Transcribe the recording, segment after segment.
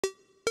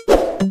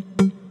The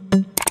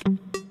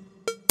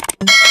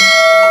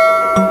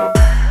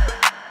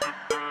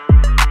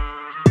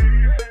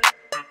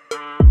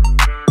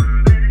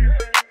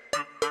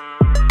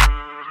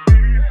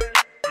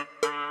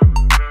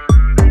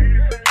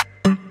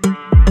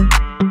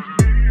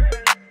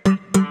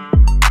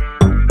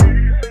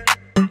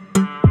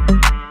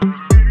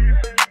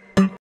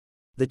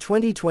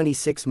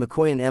 2026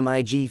 Mikoyan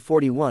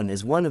MiG-41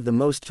 is one of the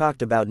most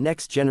talked about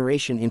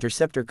next-generation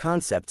interceptor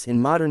concepts in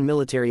modern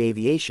military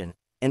aviation,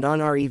 and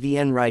on our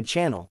EVN Ride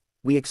channel,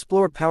 we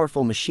explore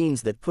powerful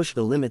machines that push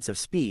the limits of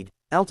speed,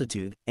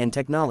 altitude, and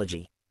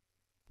technology.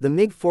 The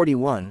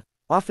MiG-41,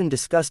 often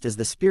discussed as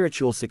the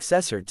spiritual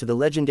successor to the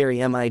legendary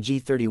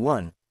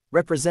MiG-31,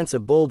 represents a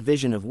bold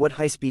vision of what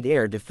high-speed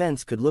air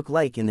defense could look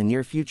like in the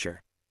near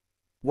future.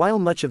 While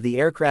much of the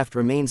aircraft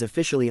remains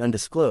officially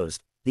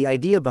undisclosed, the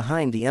idea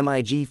behind the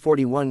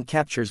MiG-41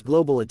 captures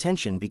global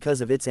attention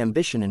because of its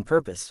ambition and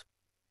purpose.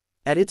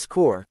 At its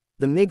core,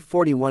 the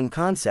MiG-41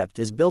 concept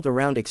is built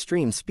around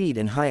extreme speed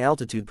and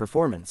high-altitude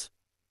performance.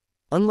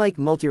 Unlike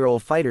multi-role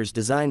fighters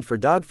designed for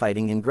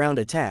dogfighting and ground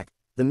attack,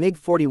 the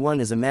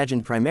MiG-41 is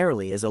imagined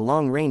primarily as a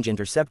long-range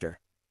interceptor.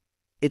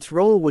 Its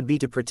role would be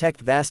to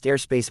protect vast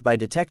airspace by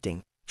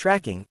detecting,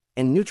 tracking,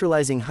 and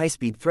neutralizing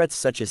high-speed threats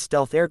such as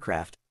stealth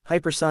aircraft,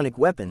 hypersonic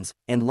weapons,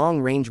 and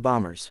long-range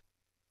bombers.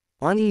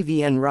 On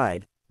EVN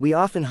Ride, we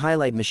often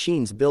highlight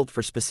machines built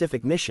for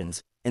specific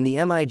missions, and the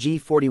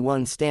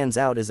MiG-41 stands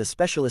out as a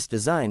specialist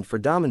designed for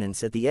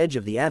dominance at the edge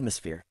of the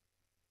atmosphere.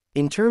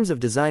 In terms of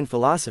design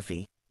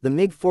philosophy, the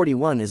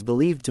MiG-41 is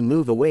believed to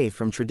move away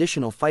from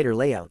traditional fighter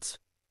layouts.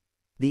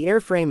 The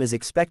airframe is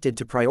expected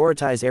to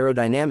prioritize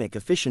aerodynamic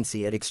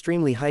efficiency at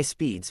extremely high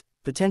speeds,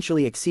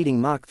 potentially exceeding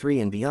Mach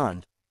 3 and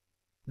beyond.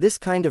 This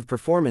kind of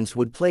performance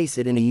would place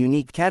it in a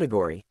unique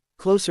category,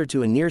 closer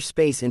to a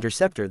near-space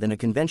interceptor than a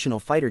conventional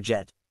fighter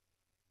jet.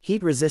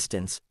 Heat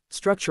resistance,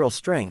 structural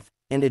strength,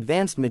 and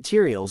advanced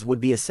materials would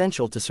be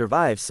essential to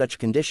survive such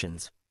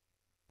conditions.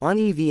 On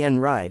EVN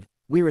Ride,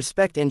 we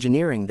respect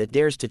engineering that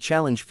dares to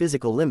challenge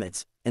physical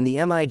limits, and the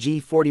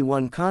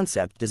MiG-41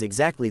 concept does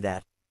exactly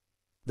that.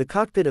 The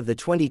cockpit of the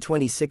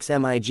 2026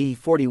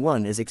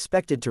 MiG-41 is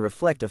expected to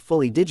reflect a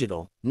fully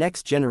digital,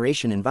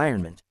 next-generation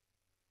environment.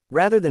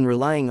 Rather than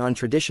relying on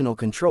traditional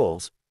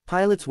controls,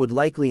 pilots would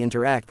likely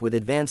interact with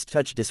advanced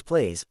touch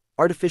displays,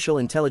 artificial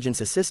intelligence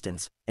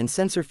assistants, and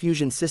sensor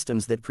fusion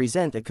systems that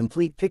present a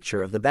complete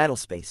picture of the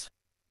battlespace.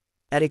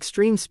 At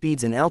extreme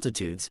speeds and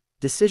altitudes,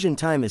 decision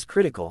time is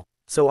critical,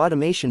 so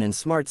automation and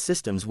smart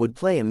systems would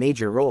play a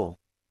major role.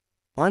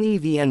 On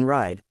EVN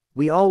Ride,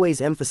 we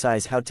always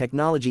emphasize how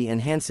technology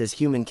enhances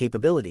human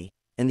capability,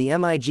 and the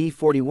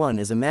MiG-41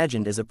 is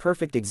imagined as a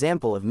perfect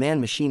example of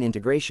man-machine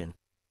integration.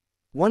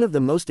 One of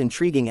the most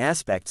intriguing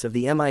aspects of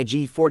the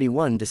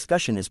MiG-41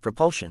 discussion is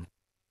propulsion.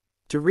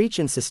 To reach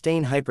and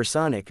sustain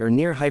hypersonic or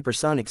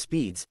near-hypersonic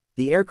speeds,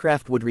 the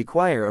aircraft would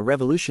require a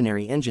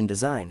revolutionary engine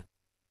design.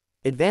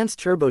 Advanced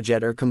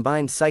turbojet or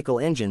combined cycle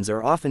engines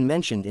are often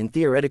mentioned in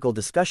theoretical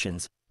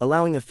discussions,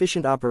 allowing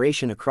efficient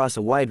operation across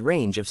a wide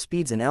range of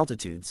speeds and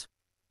altitudes.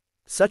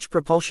 Such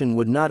propulsion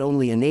would not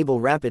only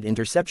enable rapid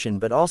interception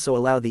but also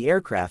allow the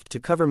aircraft to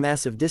cover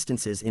massive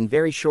distances in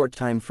very short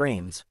time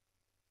frames.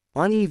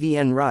 On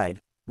EVN Ride,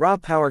 raw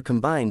power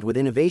combined with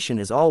innovation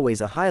is always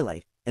a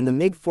highlight, and the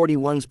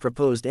MiG-41's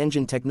proposed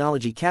engine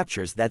technology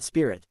captures that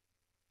spirit.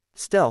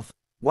 Stealth,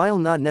 while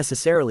not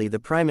necessarily the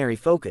primary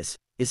focus,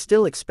 is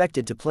still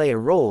expected to play a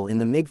role in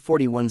the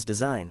MiG-41's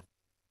design.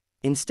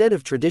 Instead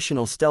of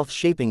traditional stealth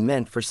shaping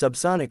meant for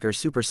subsonic or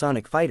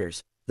supersonic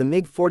fighters, the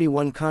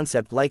MiG-41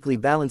 concept likely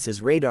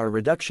balances radar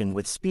reduction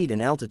with speed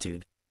and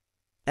altitude.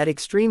 At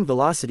extreme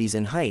velocities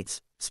and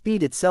heights,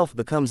 speed itself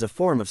becomes a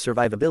form of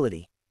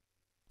survivability.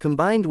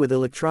 Combined with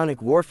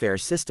electronic warfare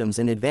systems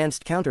and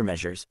advanced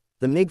countermeasures,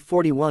 the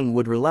MiG-41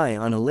 would rely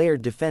on a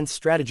layered defense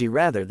strategy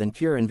rather than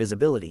pure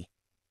invisibility.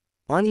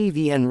 On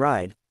EVN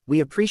Ride, we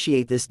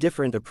appreciate this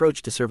different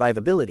approach to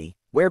survivability,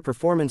 where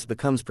performance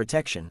becomes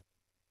protection.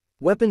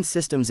 Weapon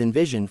systems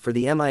envisioned for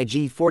the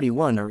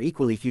MiG-41 are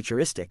equally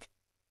futuristic.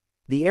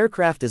 The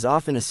aircraft is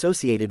often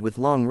associated with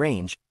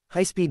long-range,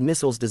 high-speed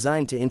missiles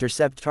designed to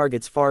intercept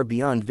targets far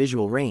beyond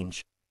visual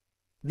range.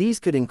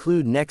 These could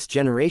include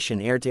next-generation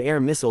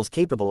air-to-air missiles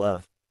capable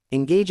of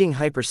engaging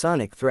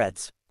hypersonic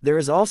threats. There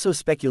is also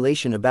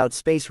speculation about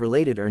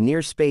space-related or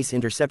near-space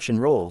interception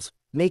roles,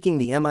 making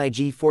the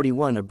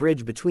MiG-41 a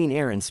bridge between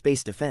air and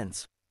space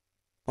defense.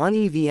 On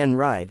EVN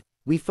Ride,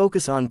 we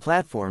focus on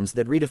platforms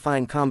that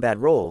redefine combat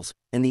roles,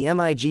 and the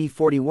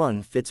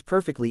MiG-41 fits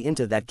perfectly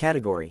into that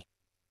category.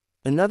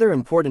 Another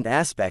important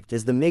aspect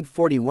is the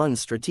MiG-41's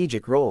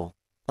strategic role.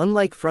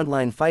 Unlike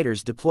frontline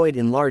fighters deployed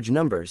in large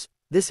numbers,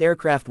 this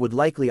aircraft would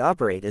likely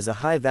operate as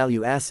a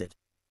high-value asset.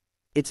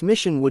 Its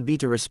mission would be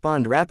to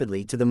respond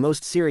rapidly to the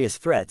most serious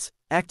threats,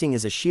 acting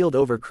as a shield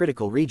over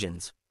critical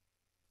regions.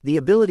 The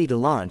ability to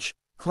launch,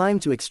 climb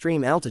to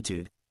extreme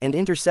altitude, and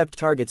intercept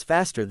targets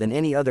faster than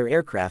any other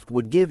aircraft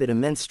would give it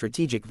immense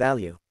strategic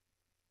value.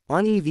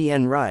 On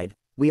EVN Ride,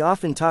 we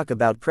often talk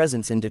about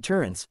presence and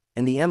deterrence,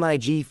 and the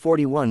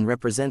MiG-41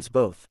 represents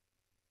both.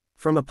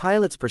 From a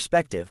pilot's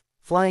perspective,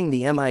 flying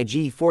the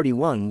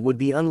MiG-41 would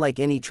be unlike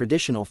any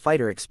traditional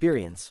fighter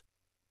experience.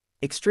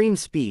 Extreme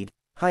speed,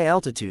 high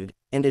altitude,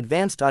 and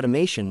advanced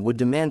automation would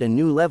demand a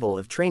new level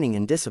of training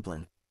and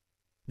discipline.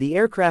 The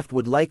aircraft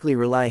would likely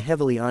rely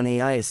heavily on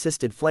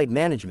AI-assisted flight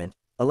management,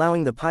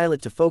 allowing the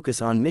pilot to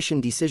focus on mission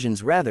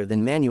decisions rather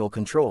than manual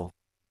control.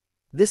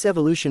 This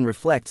evolution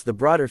reflects the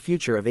broader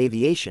future of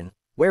aviation,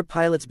 where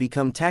pilots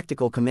become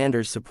tactical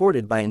commanders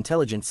supported by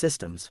intelligent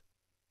systems.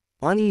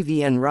 On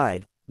EVN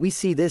Ride, we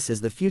see this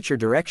as the future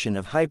direction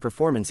of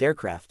high-performance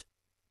aircraft.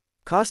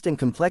 Cost and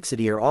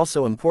complexity are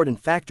also important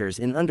factors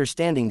in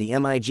understanding the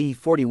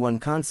MiG-41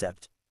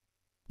 concept.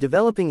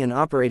 Developing and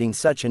operating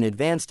such an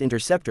advanced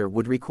interceptor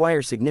would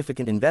require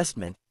significant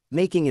investment,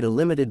 making it a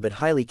limited but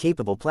highly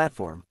capable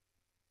platform.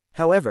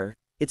 However,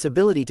 its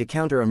ability to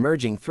counter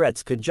emerging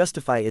threats could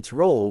justify its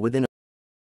role within